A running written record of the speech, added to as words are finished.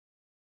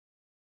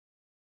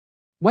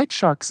White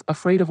sharks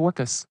afraid of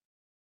orcas.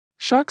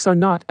 Sharks are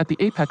not at the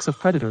apex of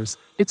predators,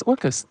 it's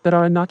orcas that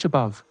are a notch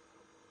above.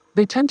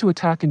 They tend to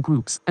attack in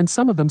groups, and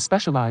some of them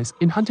specialize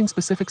in hunting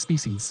specific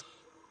species.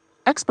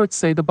 Experts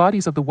say the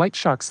bodies of the white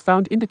sharks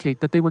found indicate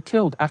that they were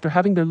killed after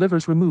having their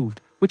livers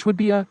removed, which would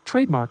be a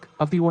trademark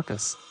of the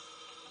orcas.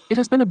 It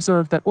has been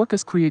observed that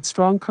orcas create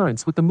strong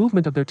currents with the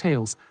movement of their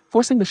tails,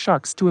 forcing the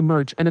sharks to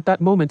emerge, and at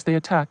that moment they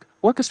attack,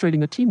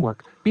 orchestrating a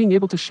teamwork, being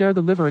able to share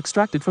the liver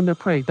extracted from their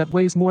prey that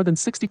weighs more than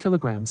 60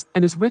 kilograms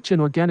and is rich in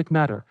organic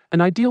matter,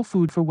 an ideal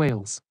food for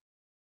whales.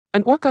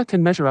 An orca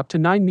can measure up to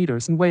 9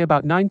 meters and weigh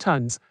about 9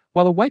 tons,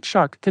 while a white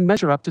shark can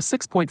measure up to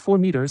 6.4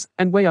 meters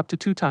and weigh up to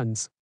 2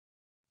 tons.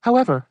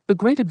 However, the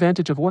great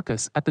advantage of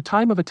orcas at the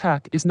time of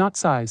attack is not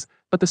size,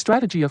 but the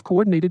strategy of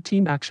coordinated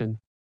team action.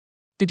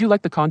 Did you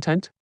like the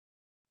content?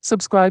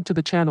 Subscribe to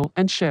the channel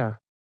and share.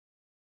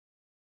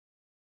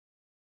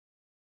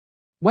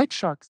 White sharks.